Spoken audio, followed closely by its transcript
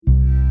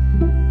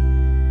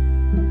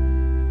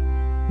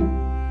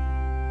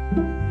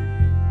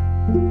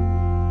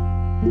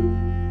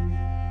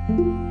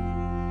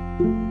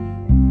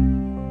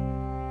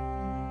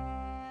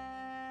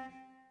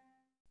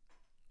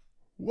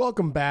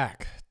Welcome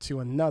back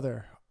to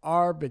another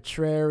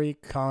arbitrary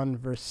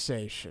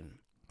conversation.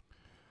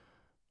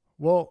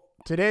 Well,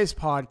 today's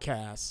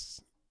podcast,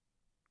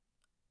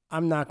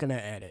 I'm not going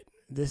to edit.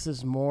 This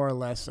is more or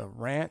less a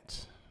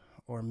rant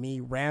or me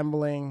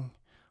rambling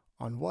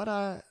on what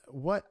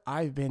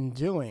I've been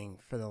doing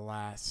for the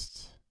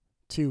last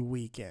 2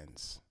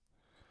 weekends.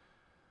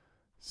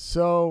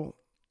 So,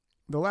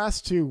 the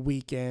last 2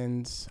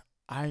 weekends,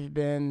 I've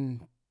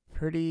been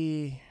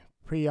pretty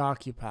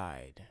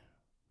preoccupied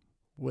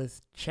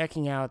with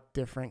checking out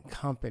different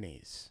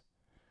companies.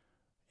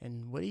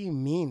 And what do you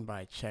mean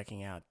by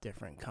checking out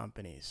different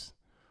companies?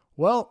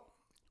 Well,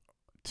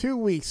 2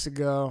 weeks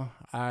ago,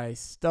 I didn't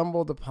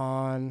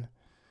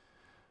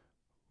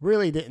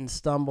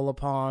stumble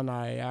upon,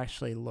 I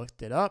actually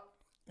looked it up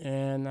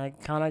and I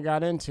kind of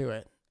got into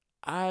it.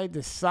 I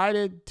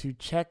decided to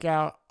check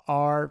out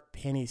our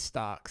penny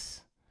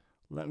stocks.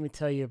 Let me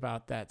tell you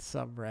about that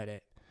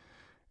subreddit.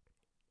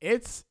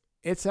 It's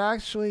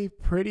actually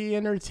pretty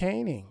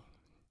entertaining.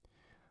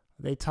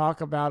 They talk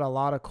about a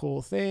lot of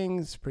cool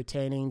things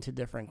pertaining to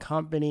different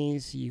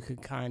companies you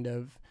could kind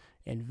of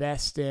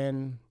invest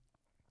in,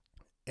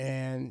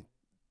 and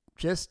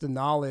just the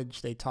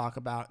knowledge they talk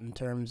about in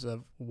terms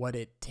of what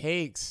it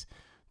takes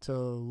to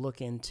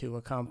look into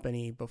a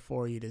company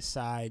before you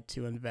decide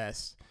to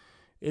invest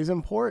is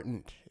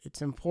important.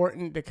 It's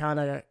important to kind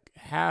of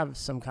have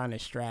some kind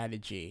of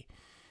strategy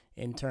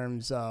in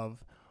terms of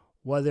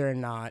whether or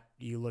not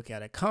you look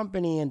at a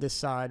company and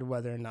decide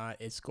whether or not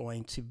it's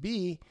going to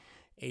be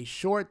a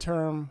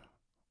short-term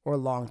or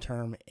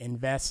long-term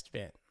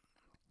investment.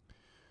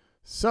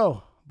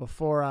 So,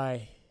 before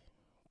I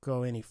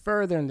go any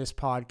further in this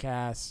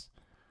podcast,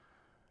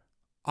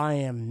 I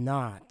am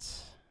not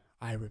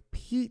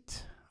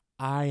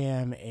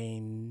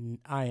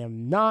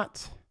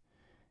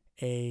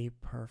a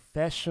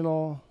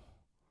professional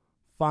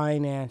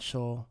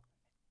financial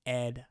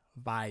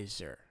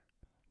advisor.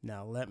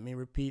 Now, let me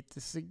repeat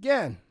this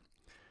again.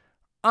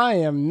 I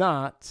am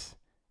not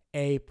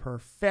a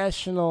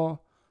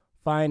professional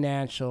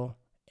financial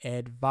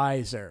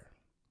advisor.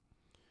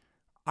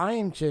 I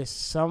am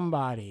just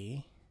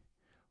somebody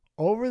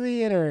over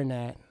the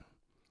internet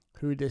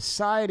who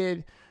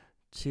decided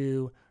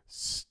to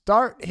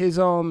start his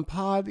own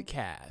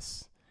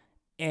podcast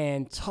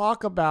and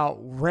talk about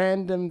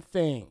random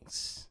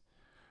things,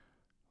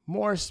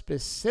 more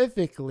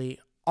specifically,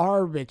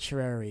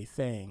 arbitrary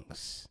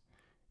things.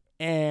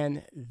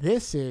 And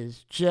this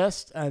is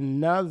just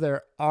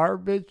another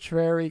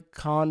arbitrary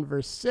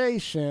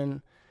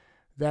conversation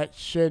that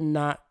should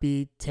not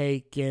be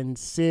taken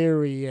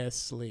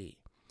seriously.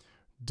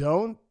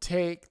 Don't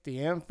take the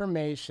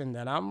information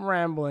that I'm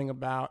rambling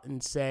about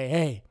and say,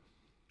 hey,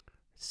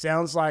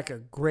 sounds like a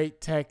great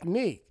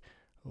technique.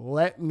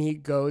 Let me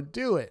go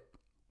do it.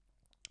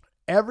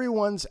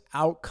 Everyone's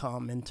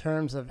outcome in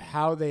terms of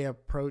how they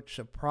approach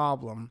a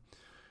problem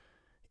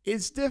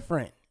is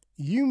different.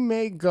 You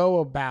may go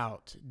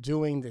about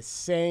doing the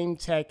same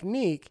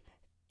technique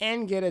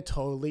and get a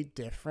totally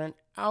different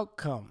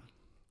outcome.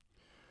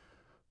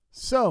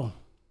 So,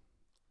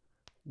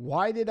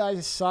 why did I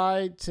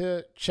decide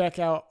to check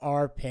out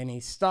our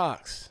penny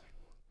stocks?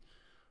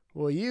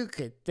 Well, you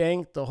could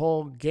thank the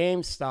whole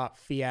GameStop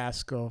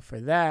fiasco for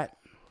that.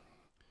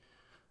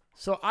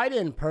 So, I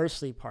didn't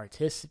personally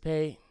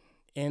participate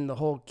in the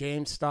whole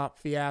GameStop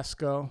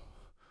fiasco,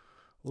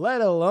 let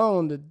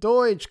alone the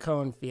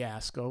Dogecoin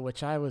fiasco,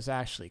 which I was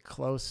actually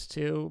close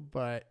to,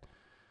 but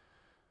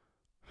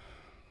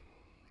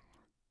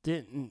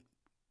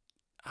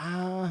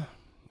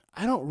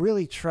I don't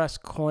really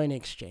trust coin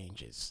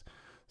exchanges.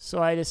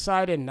 So I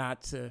decided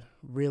not to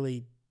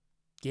really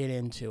get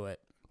into it.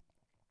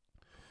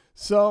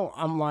 So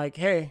I'm like,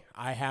 hey,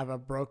 I have a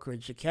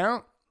brokerage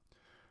account.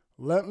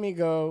 Let me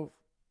go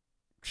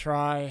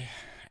try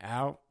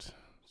out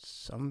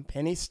some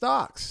penny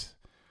stocks.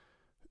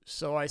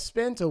 So I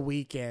spent a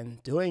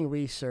weekend doing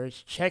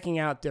research, checking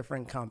out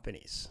different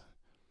companies.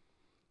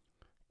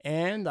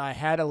 And I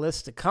had a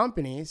list of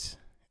companies,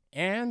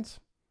 and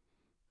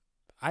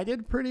I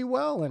did pretty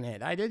well in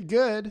it. I did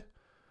good.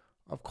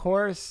 Of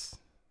course,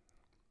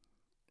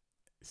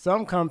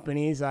 some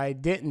companies I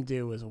didn't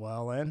do as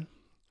well in,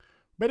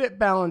 but it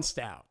balanced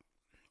out.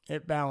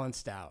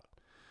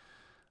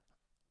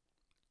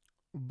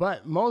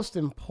 But most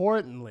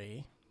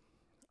importantly,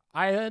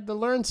 I had to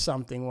learn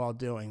something while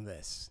doing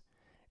this.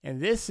 And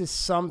this is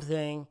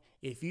something,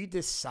 if you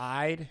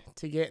decide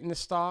to get into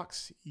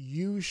stocks,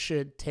 you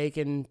should take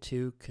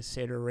into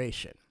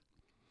consideration.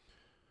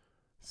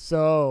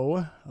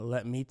 So,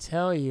 let me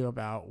tell you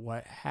about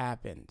what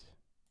happened.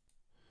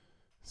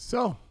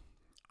 So,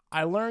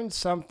 I learned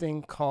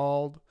something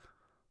called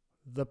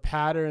the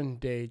pattern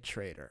day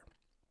trader.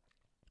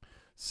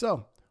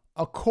 So,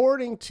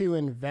 according to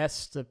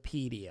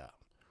Investopedia,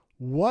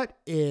 what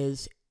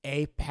is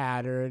a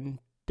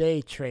pattern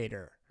day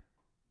trader?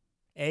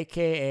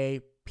 AKA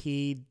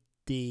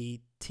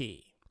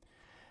PDT.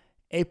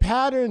 A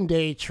pattern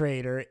day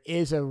trader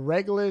is a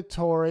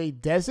regulatory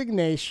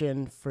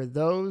designation for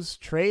those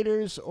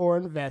traders or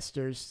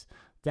investors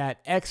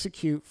that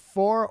execute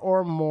 4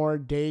 or more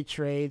day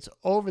trades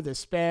over the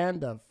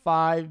span of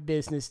 5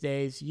 business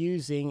days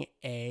using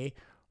a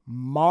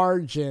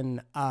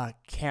margin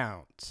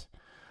account.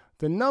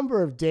 The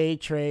number of day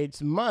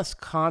trades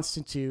must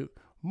constitute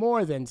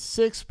more than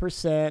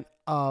 6%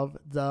 of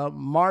the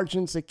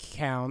margins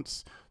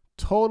account's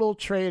total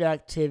trade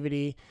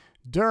activity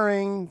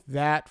during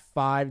that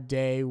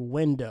 5-day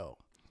window.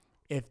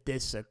 If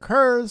this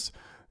occurs,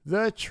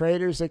 the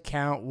trader's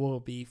account will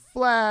be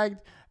flagged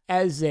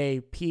as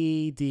a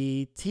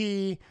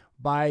PDT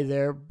by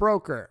their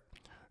broker.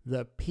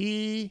 The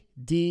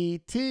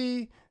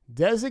PDT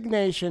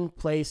designation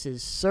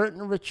places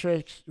certain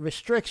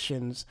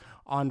restrictions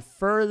on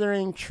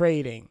furthering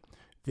trading.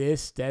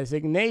 This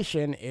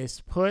designation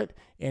is put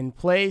in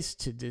place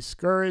to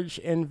discourage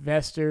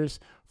investors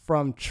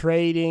from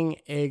trading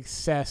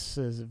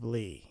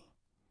excessively.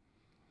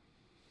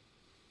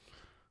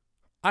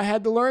 I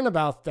had to learn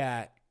about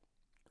that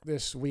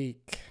this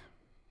week.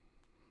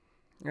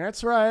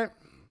 That's right.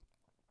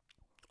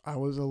 I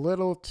was a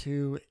little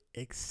too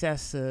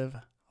excessive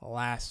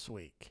last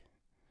week.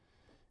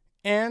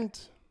 And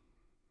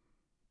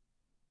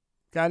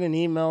got an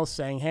email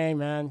saying, hey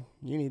man,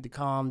 you need to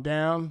calm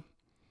down.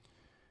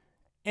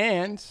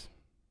 And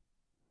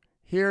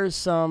here's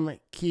some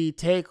key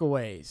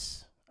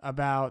takeaways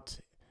about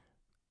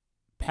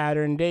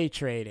pattern day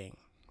trading.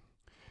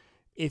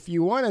 If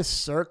you want to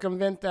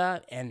circumvent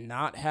that and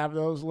not have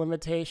those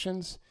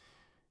limitations,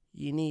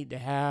 you need to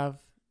have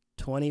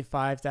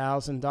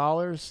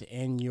 $25,000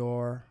 in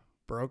your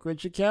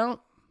brokerage account,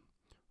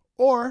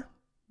 or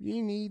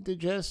you need to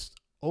just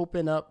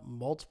open up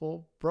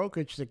multiple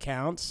brokerage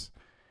accounts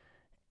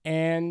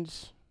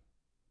and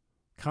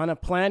kind of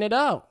plan it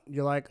out.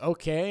 You're like,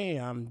 okay,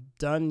 I'm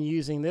done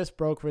using this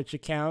brokerage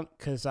account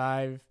because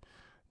I've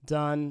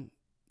done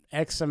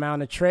X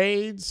amount of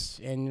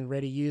trades and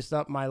already used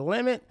up my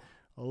limit.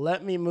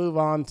 Let me move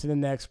on to the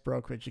next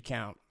brokerage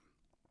account.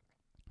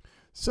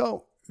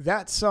 So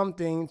that's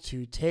something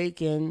to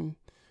take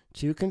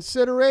into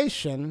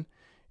consideration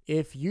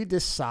if you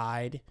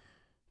decide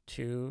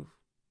to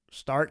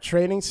start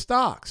trading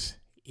stocks.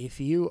 If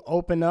you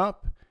open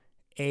up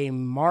a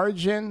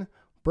margin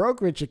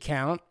brokerage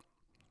account,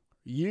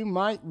 you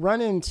might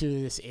run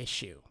into this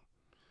issue.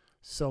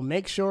 So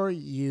make sure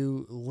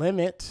you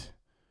limit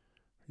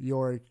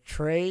your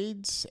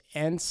trades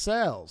and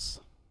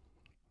sales.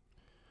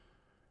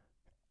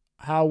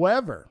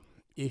 However,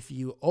 if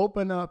you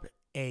open up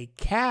a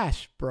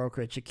cash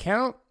brokerage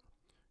account,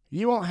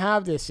 you won't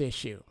have this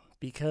issue,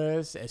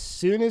 because as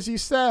soon as you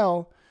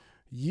sell,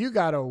 you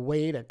got to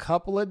wait a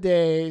couple of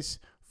days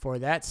for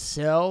that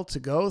sell to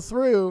go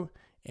through,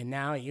 and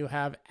now you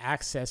have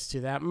access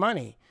to that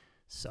money.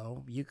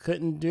 So you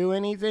couldn't do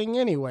anything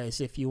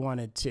anyways if you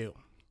wanted to.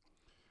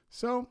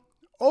 So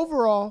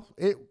overall,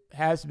 it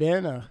has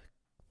been a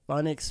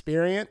fun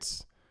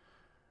experience.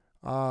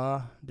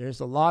 There's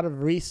a lot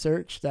of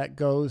research that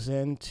goes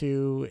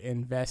into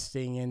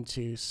investing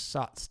into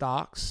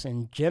stocks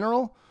in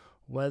general,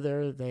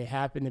 whether they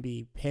happen to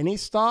be penny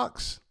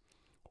stocks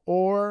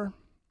or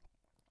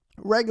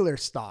regular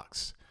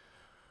stocks.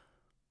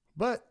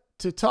 But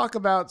to talk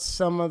about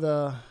some of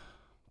the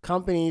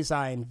companies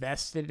I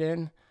invested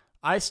in,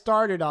 I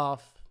started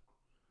off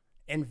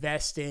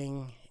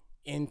investing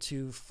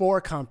into 4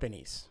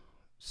 companies.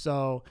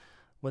 So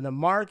when the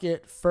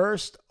market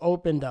first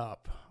opened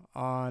up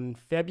on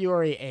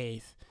February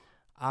 8th,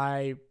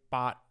 I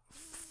bought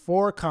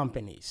 4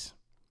 companies.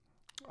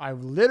 I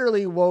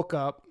literally woke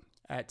up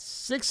at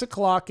 6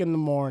 o'clock in the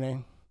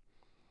morning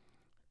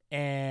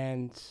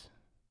and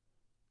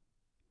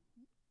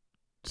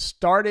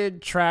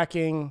started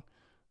tracking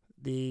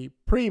the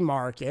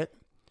pre-market,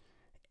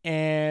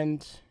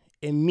 and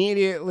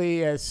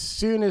immediately as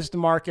soon as the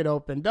market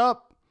opened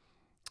up,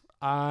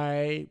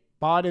 I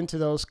bought into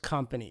those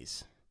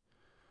companies.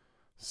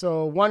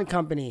 So one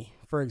company,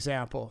 for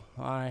example,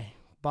 I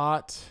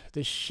bought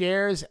the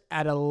shares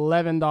at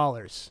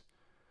 $11.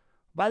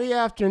 By the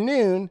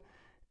afternoon,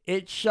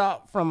 it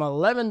shot from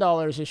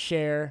 $11 a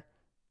share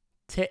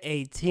to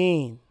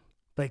 $18.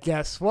 But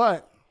guess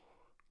what?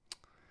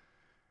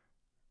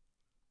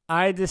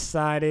 I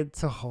decided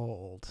to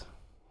hold.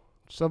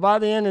 So by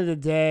the end of the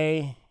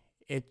day,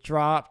 it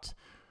dropped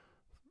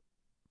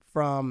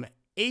from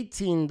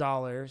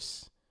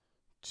 $18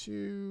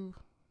 to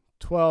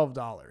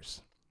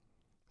 $12.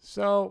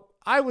 So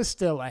I was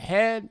still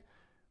ahead.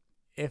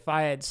 If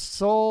I had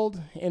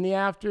sold in the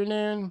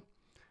afternoon,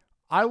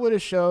 I would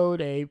have showed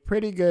a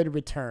pretty good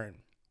return.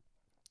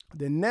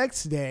 The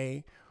next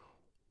day,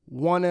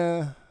 one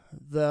of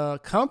the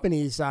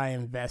companies I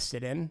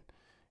invested in,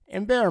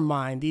 and bear in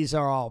mind, these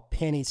are all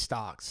penny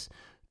stocks.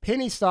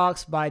 Penny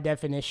stocks, by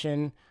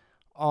definition,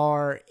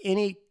 are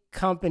any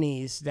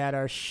companies that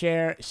are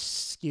selling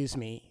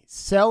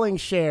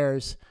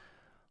shares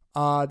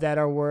that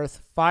are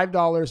worth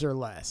 $5 or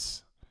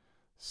less.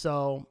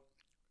 So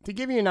to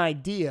give you an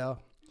idea,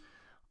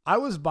 I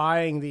was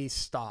buying these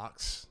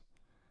stocks.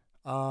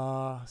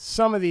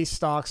 Some of these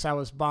stocks I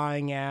was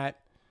buying at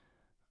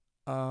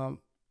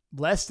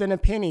less than a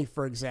penny,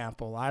 for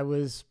example. I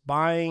was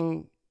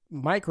buying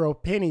micro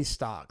penny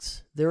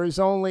stocks. There was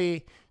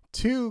only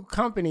 2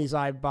 companies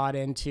I bought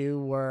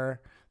into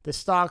where the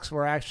stocks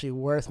were actually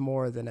worth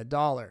more than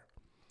 $1.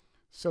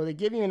 So to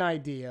give you an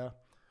idea,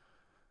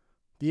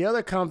 the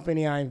other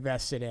company I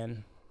invested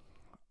in,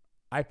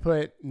 I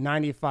put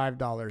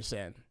 $95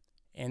 in,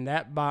 and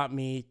that bought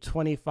me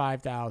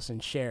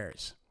 25,000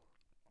 shares.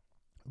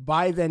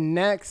 By the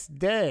next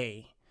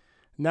day,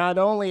 not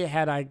only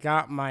had I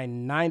got my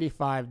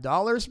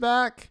 $95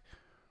 back,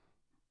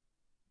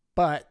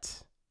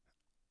 but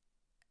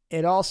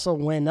it also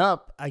went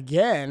up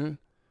again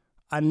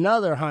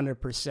another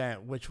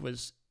 100%, which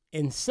was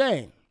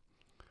insane.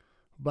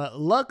 But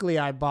luckily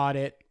I bought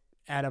it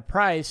at a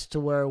price to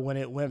where when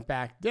it went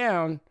back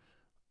down,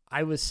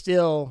 I was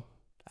still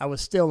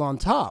on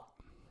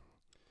top.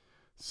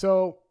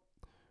 So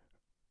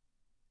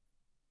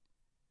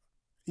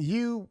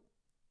you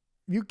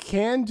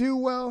can do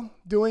well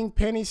doing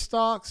penny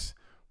stocks,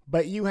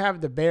 but you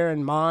have to bear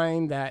in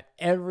mind that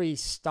every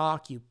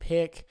stock you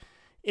pick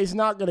is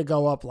not going to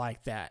go up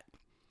like that.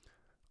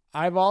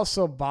 I've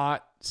also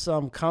bought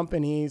some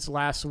companies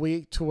last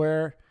week to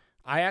where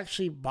I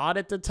actually bought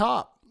at the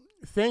top,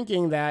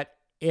 thinking that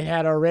it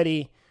had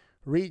already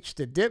reached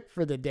a dip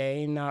for the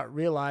day, not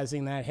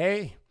realizing that,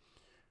 hey,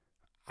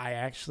 I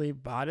actually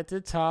bought at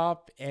the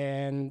top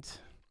and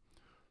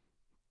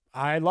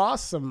I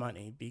lost some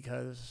money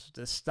because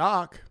the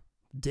stock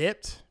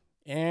dipped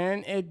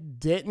and it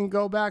didn't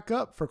go back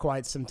up for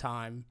quite some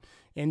time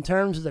in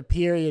terms of the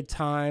period of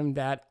time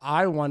that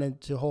I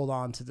wanted to hold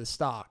on to the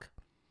stock.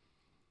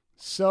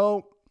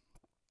 So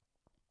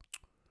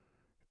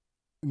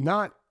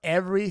not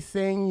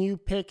everything you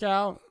pick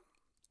out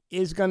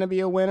is going to be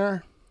a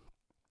winner,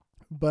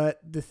 but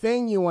the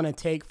thing you want to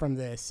take from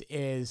this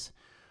is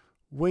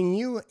when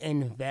you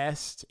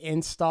invest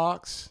in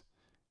stocks,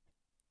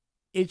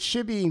 it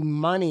should be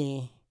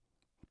money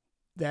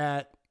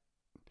that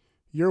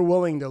you're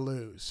willing to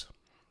lose.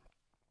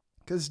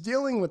 Because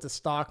dealing with the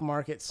stock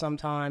market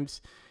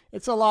sometimes,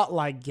 it's a lot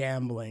like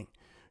gambling.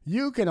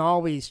 You can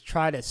always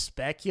try to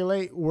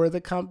speculate where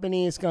the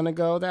company is going to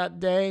go that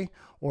day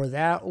or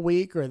that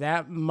week or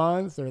that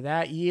month or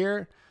that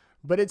year,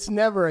 but it's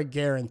never a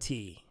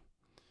guarantee.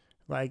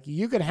 Like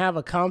you can have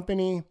a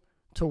company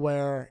to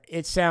where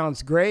it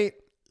sounds great,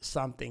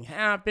 something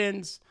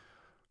happens,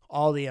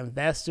 all the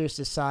investors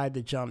decide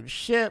to jump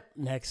ship.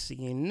 Next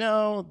thing you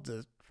know,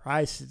 the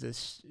price of the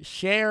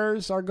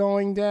shares are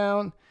going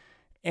down,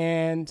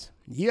 and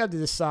you have to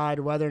decide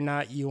whether or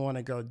not you want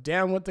to go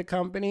down with the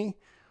company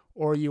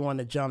or you want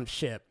to jump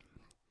ship.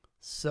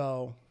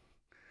 So,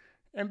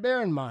 and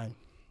bear in mind,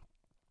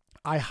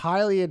 I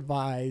highly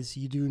advise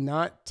you do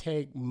not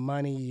take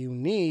money you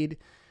need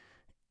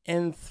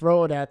and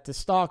throw it at the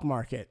stock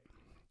market.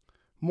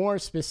 More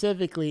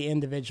specifically,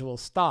 individual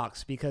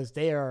stocks, because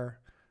they are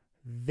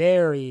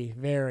very,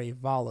 very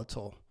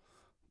volatile.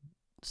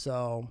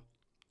 So,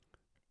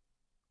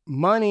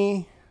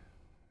 money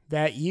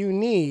that you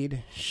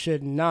need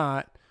should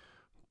not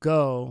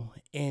go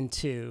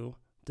into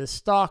the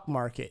stock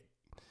market.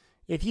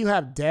 If you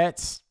have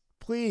debts,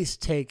 please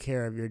take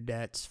care of your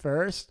debts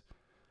first.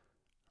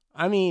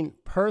 I mean,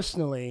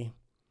 personally,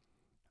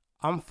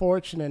 I'm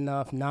fortunate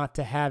enough not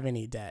to have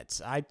any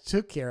debts. I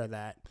took care of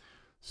that.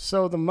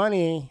 So the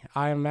money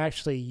I'm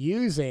actually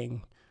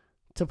using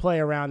to play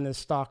around this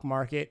stock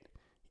market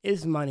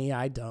is money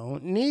I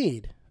don't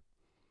need.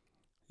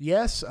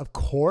 Yes, of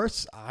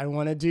course, I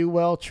want to do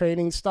well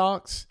trading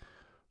stocks,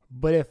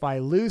 but if I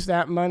lose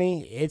that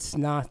money, it's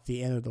not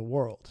the end of the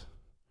world.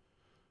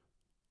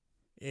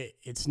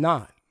 It's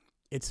not.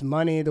 It's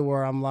money to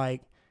where I'm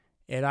like,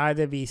 it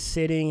either be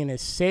sitting in a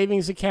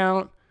savings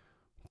account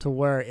to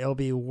where it'll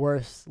be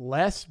worth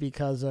less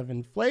because of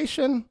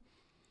inflation,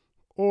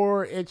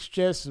 or it's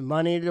just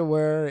money to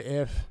where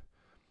if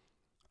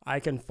I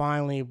can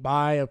finally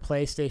buy a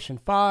PlayStation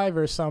 5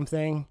 or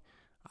something,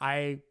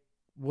 I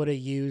would have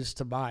used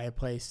to buy a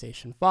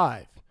PlayStation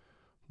 5.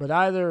 But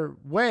either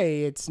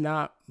way, it's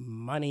not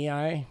money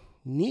I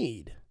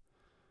need.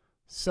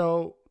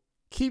 So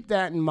keep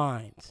that in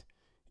mind.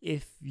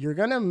 If you're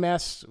going to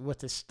mess with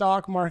the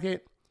stock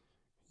market,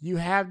 you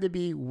have to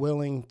be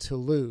willing to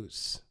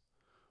lose.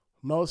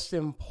 Most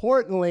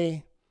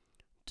importantly,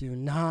 do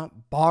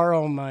not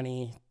borrow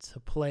money to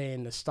play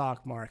in the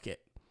stock market.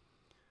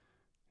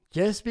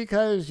 Just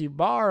because you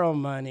borrow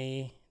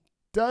money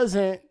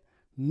doesn't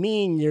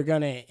mean you're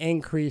going to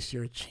increase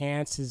your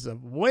chances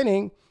of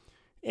winning.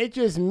 It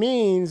just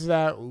means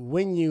that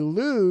when you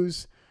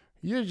lose,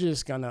 you're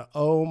just going to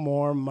owe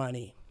more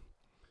money.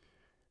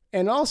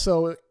 And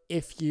also,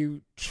 if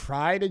you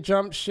try to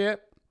jump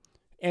ship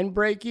and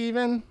break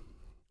even,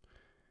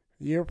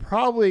 you're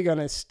probably going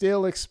to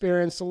still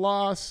experience a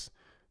loss,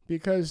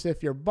 because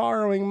if you're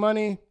borrowing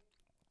money,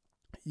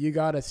 you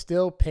got to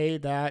still pay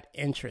that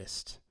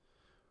interest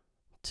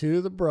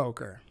to the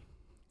broker.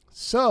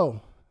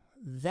 So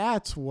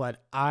that's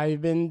what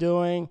I've been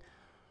doing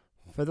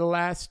for the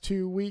last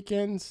 2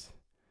 weekends.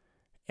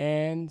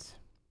 And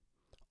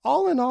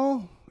all in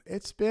all,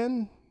 it's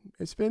been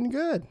it's been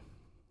good.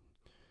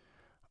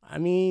 I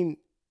mean,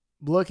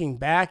 looking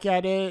back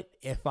at it,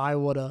 if I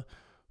would have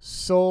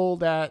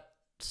sold at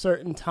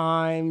certain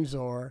times,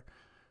 or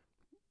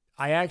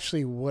I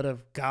actually would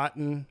have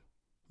gotten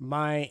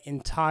my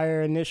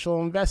entire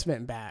initial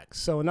investment back.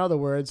 So in other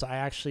words, I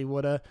actually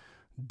would have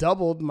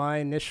doubled my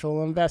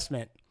initial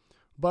investment.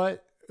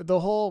 But the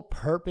whole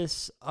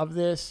purpose of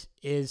this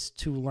is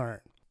to learn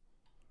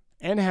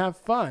and have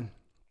fun.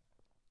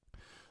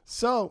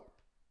 So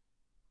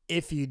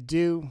if you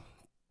do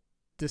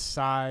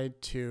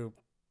decide to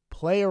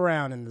play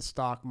around in the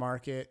stock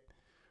market,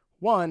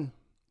 one,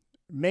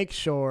 make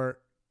sure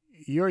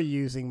you're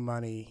using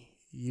money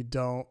you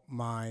don't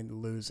mind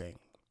losing.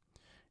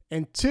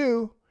 And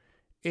two,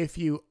 if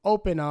you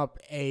open up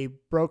a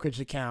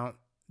brokerage account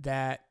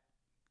that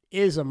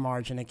is a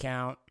margin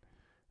account,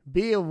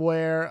 be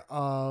aware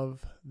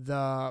of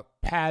the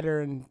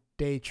pattern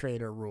day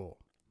trader rule.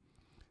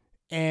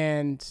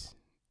 And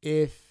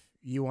if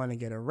you want to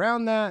get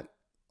around that,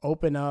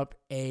 open up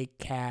a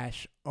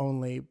cash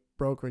only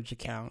brokerage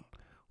account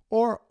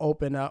or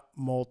open up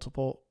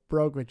multiple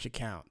brokerage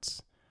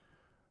accounts.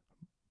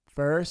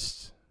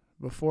 First,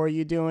 before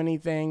you do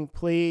anything,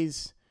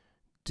 please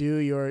do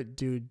your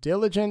due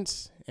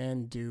diligence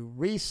and do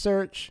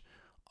research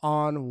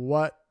on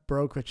what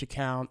brokerage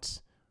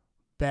accounts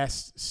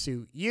best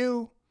suit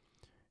you.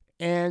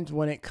 And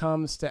when it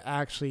comes to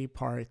actually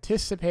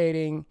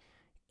participating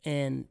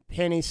in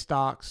penny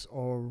stocks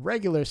or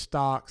regular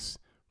stocks,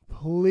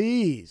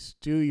 please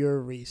do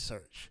your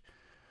research.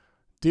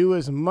 Do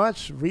as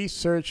much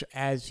research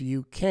as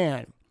you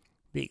can,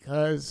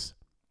 because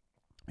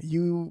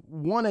you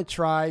want to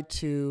try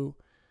to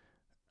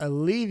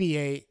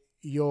alleviate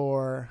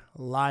your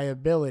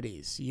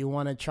liabilities. You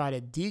want to try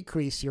to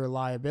decrease your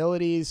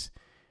liabilities,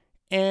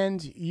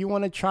 and you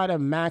want to try to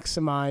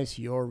maximize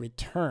your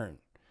return.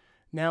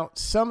 Now,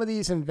 some of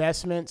these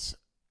investments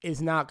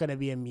is not going to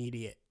be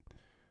immediate.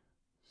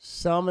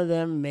 Some of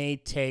them may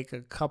take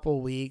a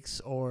couple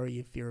weeks, or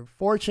if you're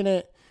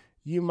fortunate,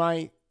 you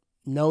might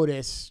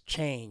notice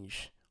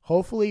change,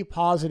 hopefully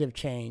positive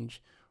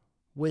change,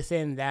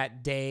 within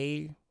that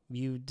day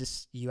you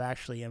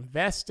actually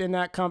invest in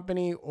that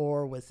company,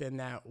 or within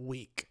that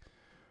week.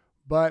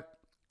 But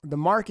the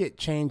market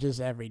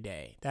changes every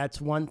day. That's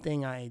one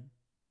thing I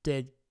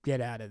did get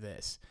out of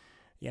this.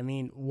 I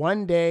mean,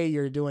 one day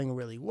you're doing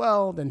really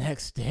well, the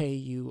next day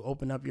you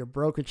open up your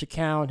brokerage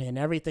account and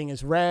everything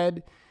is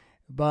red.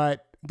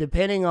 But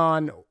depending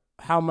on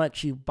how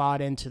much you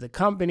bought into the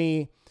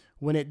company,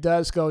 when it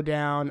does go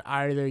down,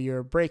 either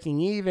you're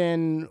breaking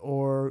even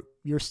or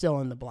you're still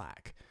in the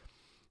black.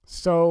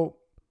 So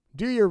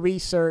do your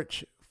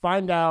research,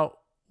 find out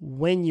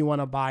when you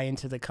want to buy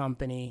into the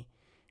company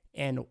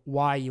and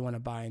why you want to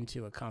buy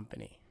into a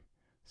company.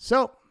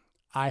 So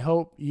I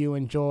hope you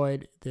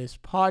enjoyed this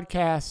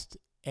podcast,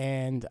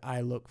 and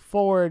I look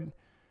forward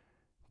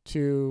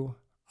to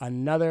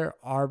another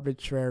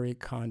arbitrary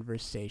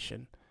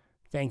conversation.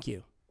 Thank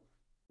you.